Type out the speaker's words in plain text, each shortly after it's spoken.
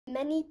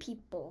Many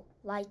people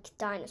like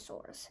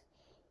dinosaurs.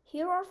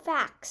 Here are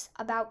facts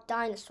about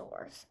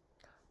dinosaurs.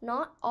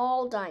 Not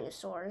all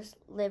dinosaurs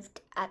lived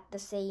at the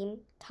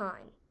same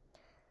time.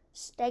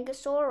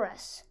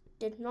 Stegosaurus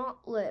did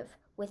not live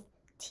with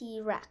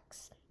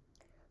T-Rex,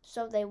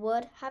 so they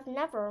would have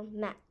never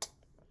met.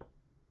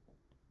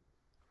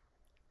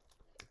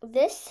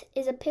 This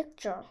is a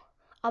picture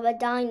of a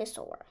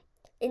dinosaur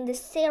in the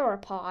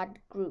sauropod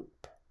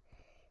group.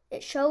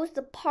 It shows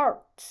the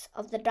parts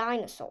of the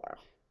dinosaur.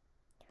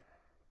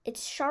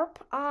 Its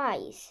sharp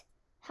eyes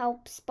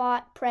help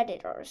spot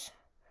predators.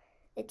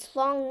 Its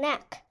long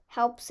neck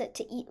helps it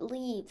to eat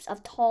leaves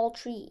of tall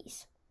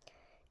trees.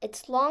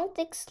 Its long,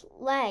 thick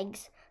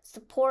legs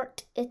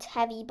support its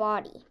heavy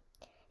body.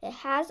 It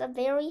has a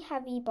very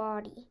heavy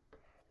body.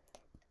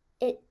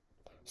 It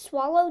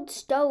swallowed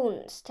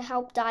stones to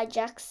help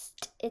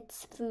digest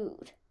its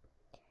food.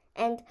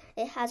 And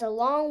it has a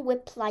long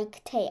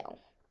whip-like tail.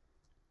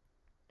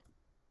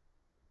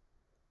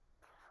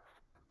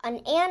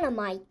 An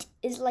Ammmonite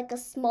is like a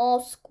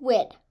small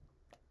squid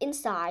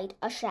inside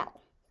a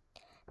shell.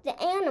 The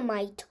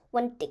Ammmonite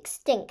went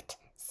extinct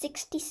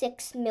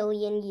 66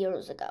 million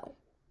years ago.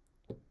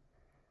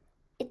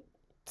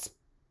 Its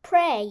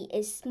prey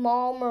is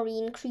small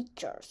marine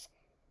creatures.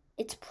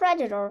 Its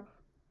predator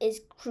is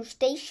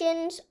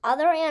crustaceans,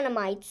 other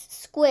Ammonite,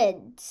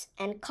 squids,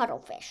 and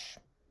cuttlefish.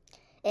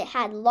 It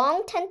had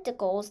long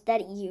tentacles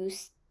that it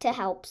used to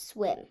help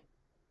swim.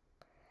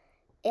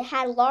 It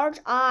had large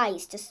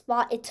eyes to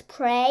spot its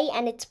prey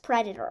and its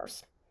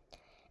predators.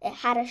 It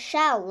had a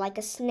shell like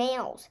a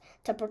snail's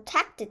to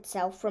protect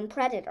itself from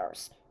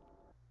predators.